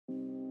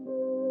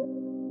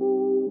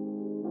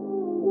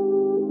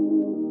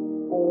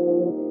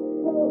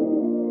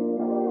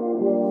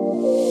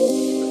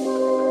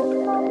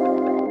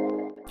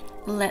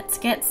let's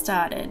get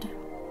started.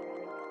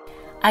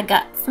 I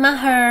got my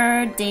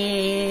hair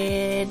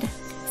did.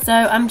 So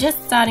I'm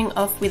just starting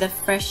off with a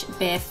fresh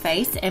bare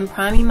face and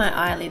priming my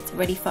eyelids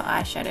ready for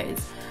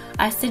eyeshadows.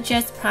 I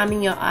suggest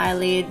priming your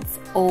eyelids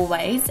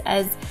always,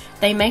 as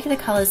they make the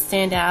colours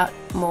stand out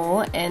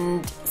more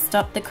and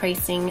stop the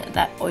creasing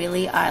that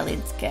oily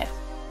eyelids get.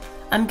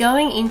 I'm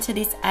going into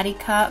this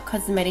ATIKA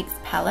Cosmetics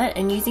palette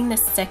and using the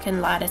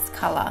second lightest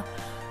colour.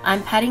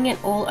 I'm patting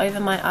it all over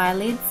my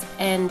eyelids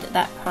and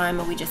that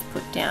primer we just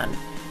put down.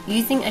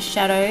 Using a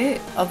shadow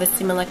of a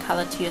similar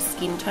colour to your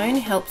skin tone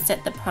helps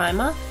set the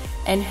primer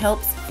and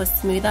helps for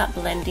smoother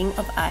blending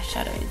of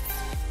eyeshadows.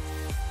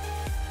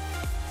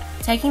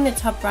 Taking the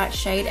top right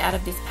shade out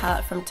of this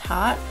palette from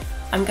Tarte,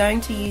 I'm going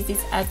to use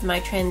this as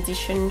my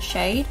transition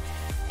shade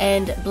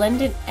and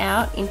blend it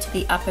out into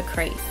the upper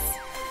crease.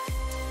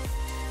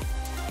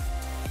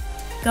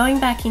 Going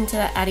back into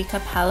the ATIKA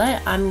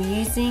palette, I'm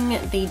using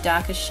the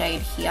darker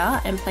shade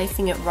here and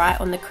placing it right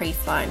on the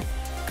crease line,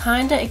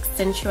 kinda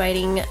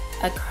accentuating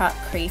a cut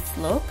crease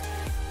look.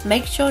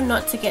 Make sure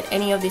not to get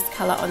any of this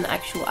colour on the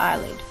actual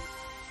eyelid.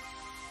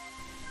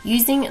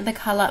 Using the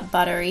colour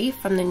Buttery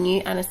from the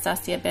new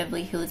Anastasia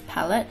Beverly Hills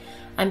palette,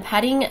 I'm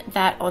patting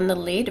that on the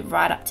lid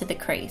right up to the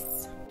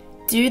crease.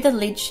 Do the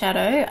lid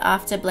shadow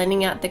after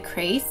blending out the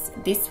crease.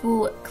 This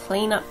will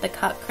clean up the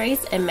cut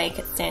crease and make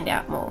it stand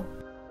out more.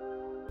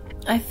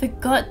 I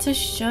forgot to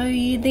show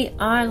you the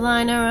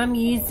eyeliner I'm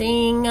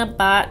using,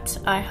 but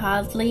I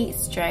hardly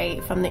stray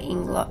from the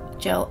INGLOT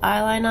gel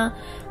eyeliner,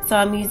 so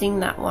I'm using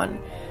that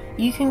one.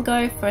 You can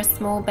go for a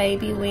small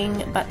baby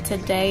wing, but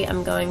today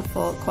I'm going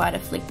for quite a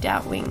flicked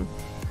out wing.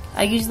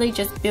 I usually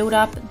just build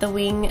up the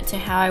wing to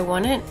how I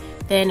want it,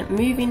 then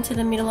move into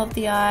the middle of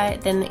the eye,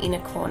 then the inner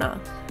corner.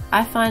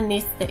 I find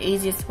this the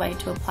easiest way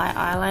to apply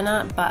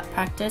eyeliner, but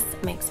practice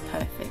makes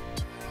perfect.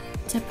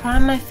 To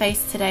prime my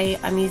face today,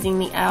 I'm using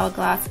the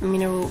Hourglass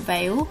Mineral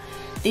Veil.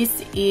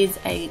 This is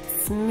a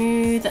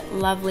smooth,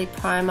 lovely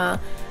primer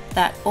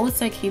that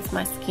also keeps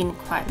my skin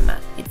quite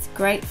matte. It's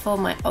great for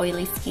my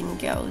oily skin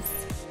girls.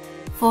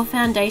 For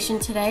foundation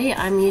today,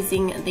 I'm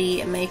using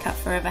the Makeup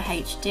Forever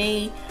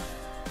HD.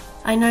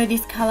 I know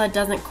this colour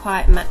doesn't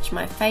quite match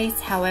my face,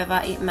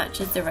 however it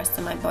matches the rest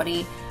of my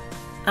body.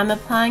 I'm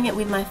applying it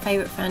with my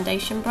favourite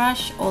foundation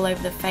brush all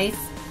over the face,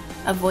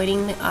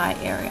 avoiding the eye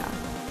area.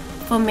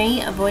 For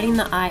me, avoiding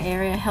the eye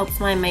area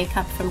helps my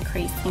makeup from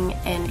creasing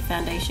and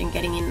foundation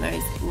getting in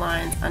those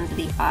lines under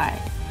the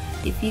eye.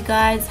 If you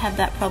guys have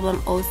that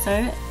problem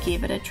also,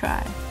 give it a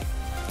try.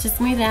 To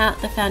smooth out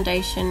the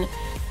foundation,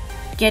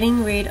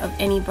 getting rid of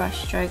any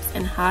brush strokes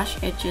and harsh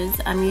edges,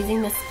 I'm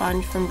using the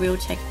sponge from Real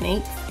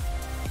Techniques,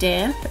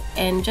 damp,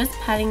 and just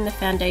patting the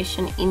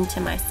foundation into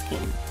my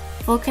skin.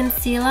 For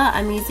concealer,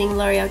 I'm using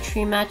L'Oreal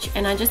True Match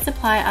and I just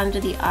apply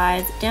under the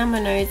eyes, down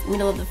my nose,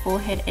 middle of the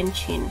forehead and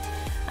chin.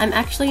 I'm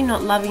actually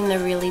not loving the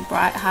really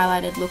bright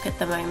highlighted look at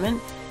the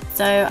moment,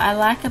 so I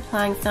like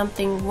applying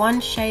something one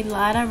shade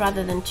lighter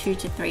rather than 2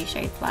 to 3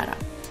 shades lighter.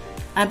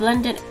 I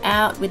blend it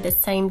out with the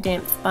same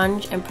damp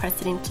sponge and press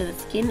it into the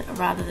skin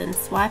rather than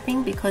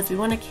swiping, because we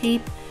want to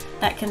keep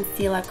that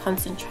concealer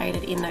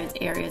concentrated in those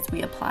areas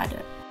we applied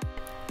it.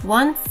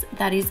 Once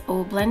that is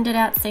all blended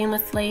out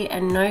seamlessly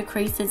and no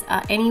creases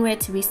are anywhere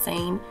to be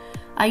seen,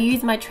 I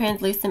use my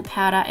translucent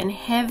powder and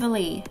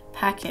heavily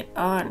pack it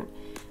on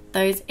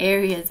those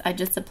areas I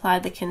just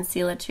applied the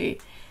concealer to.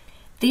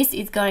 This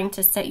is going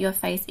to set your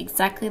face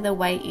exactly the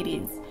way it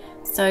is.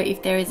 So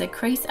if there is a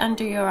crease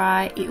under your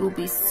eye, it will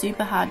be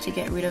super hard to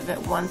get rid of it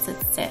once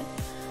it's set.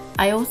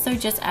 I also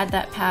just add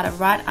that powder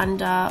right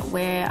under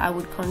where I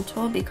would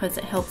contour because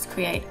it helps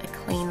create a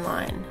clean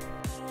line.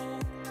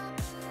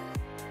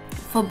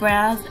 For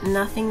brows,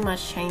 nothing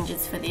much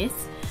changes for this.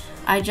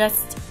 I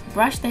just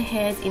brush the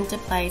hairs into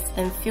place,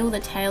 then fill the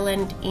tail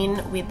end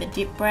in with the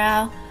dip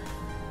brow.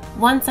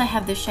 Once I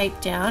have the shape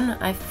down,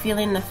 I fill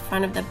in the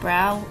front of the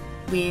brow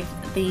with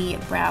the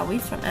brow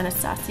wiz from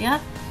Anastasia,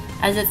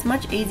 as it's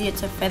much easier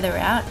to feather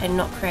out and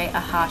not create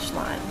a harsh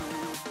line.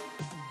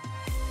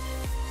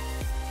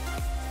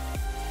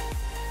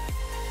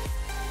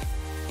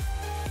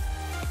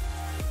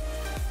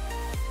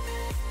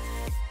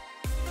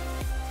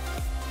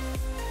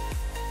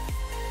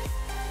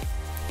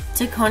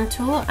 To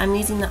contour, I'm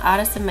using the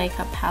Artisan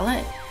Makeup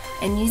palette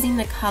and using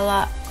the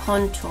colour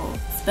Contour,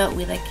 spelt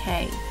with a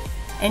K,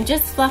 and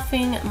just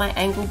fluffing my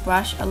angle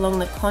brush along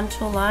the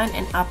contour line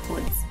and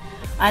upwards.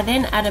 I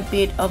then add a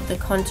bit of the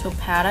contour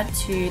powder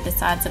to the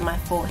sides of my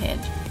forehead.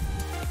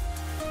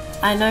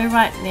 I know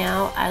right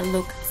now I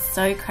look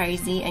so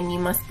crazy and you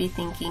must be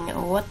thinking,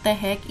 what the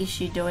heck is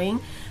she doing?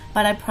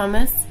 But I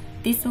promise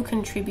this will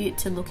contribute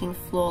to looking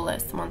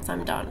flawless once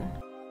I'm done.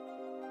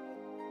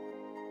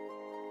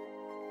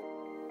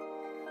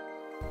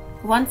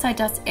 Once I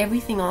dust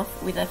everything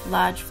off with a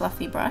large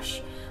fluffy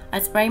brush, I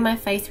spray my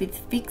face with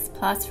Fix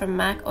Plus from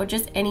MAC or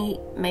just any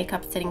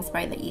makeup setting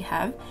spray that you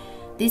have.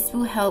 This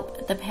will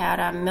help the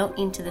powder melt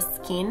into the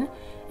skin,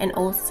 and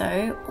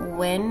also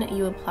when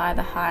you apply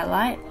the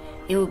highlight,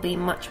 it will be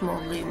much more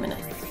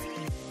luminous.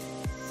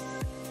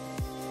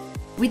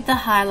 With the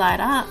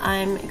highlighter,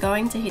 I'm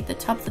going to hit the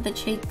tops of the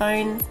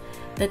cheekbones,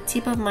 the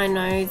tip of my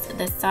nose,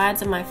 the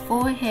sides of my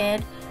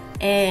forehead,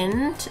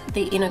 and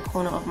the inner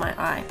corner of my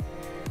eye.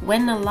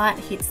 When the light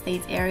hits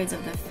these areas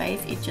of the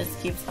face, it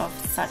just gives off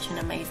such an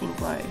amazing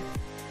glow.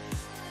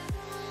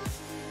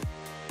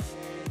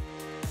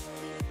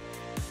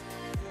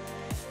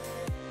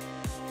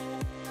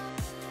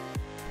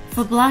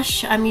 For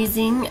blush, I'm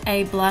using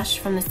a blush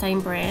from the same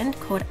brand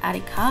called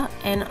ATIKA,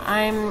 and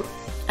I'm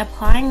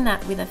applying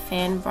that with a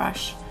fan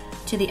brush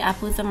to the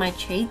apples of my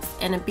cheeks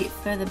and a bit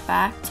further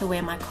back to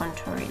where my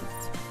contour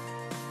is.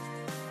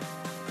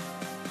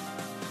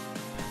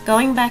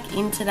 Going back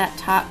into that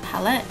Tarte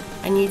palette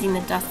and using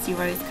the Dusty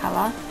Rose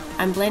colour,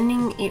 I'm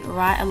blending it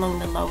right along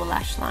the lower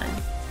lash line.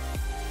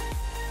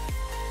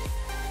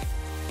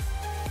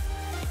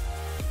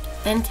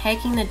 Then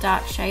taking the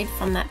dark shade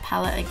from that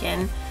palette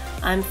again,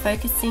 I'm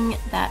focusing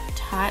that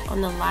tight on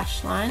the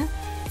lash line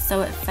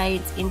so it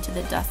fades into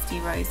the Dusty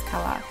Rose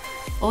colour.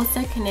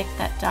 Also connect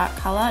that dark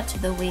colour to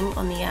the wing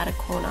on the outer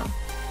corner.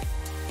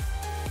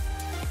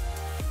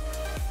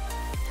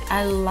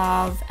 I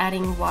love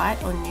adding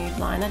white or nude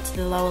liner to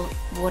the lower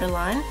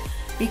waterline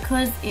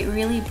because it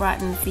really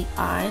brightens the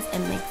eyes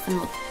and makes them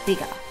look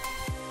bigger.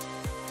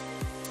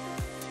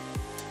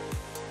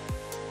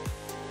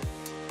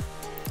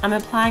 I'm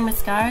applying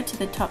mascara to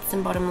the tops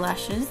and bottom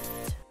lashes.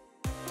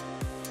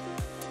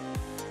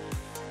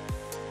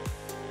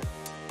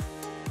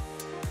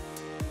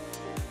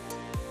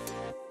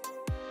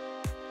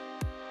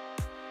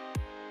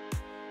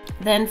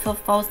 Then for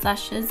false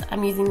lashes,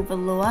 I'm using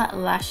VELOUR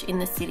Lash in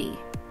the City.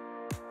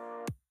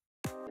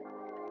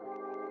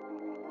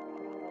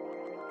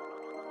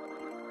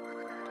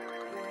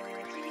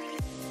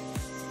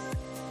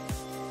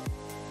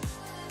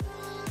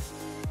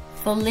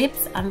 For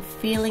lips, I'm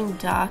feeling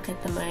dark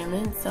at the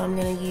moment, so I'm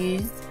going to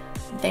use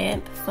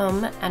VAMP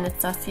from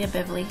Anastasia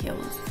Beverly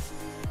Hills.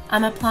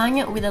 I'm applying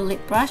it with a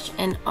lip brush,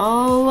 and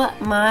oh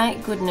my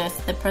goodness,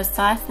 the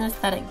preciseness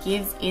that it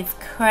gives is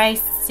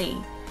crazy.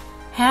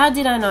 How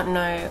did I not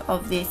know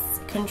of this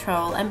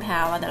control and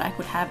power that I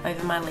could have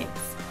over my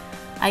lips?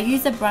 I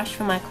use a brush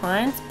for my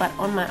clients, but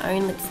on my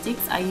own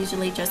lipsticks, I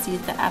usually just use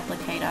the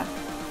applicator.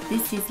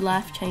 This is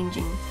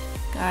life-changing,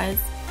 guys,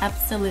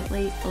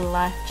 absolutely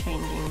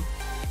life-changing.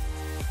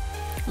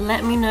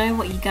 Let me know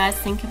what you guys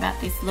think about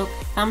this look.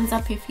 Thumbs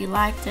up if you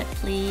liked it,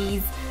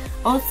 please.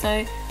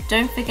 Also,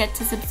 don't forget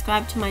to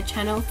subscribe to my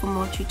channel for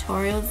more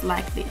tutorials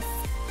like this.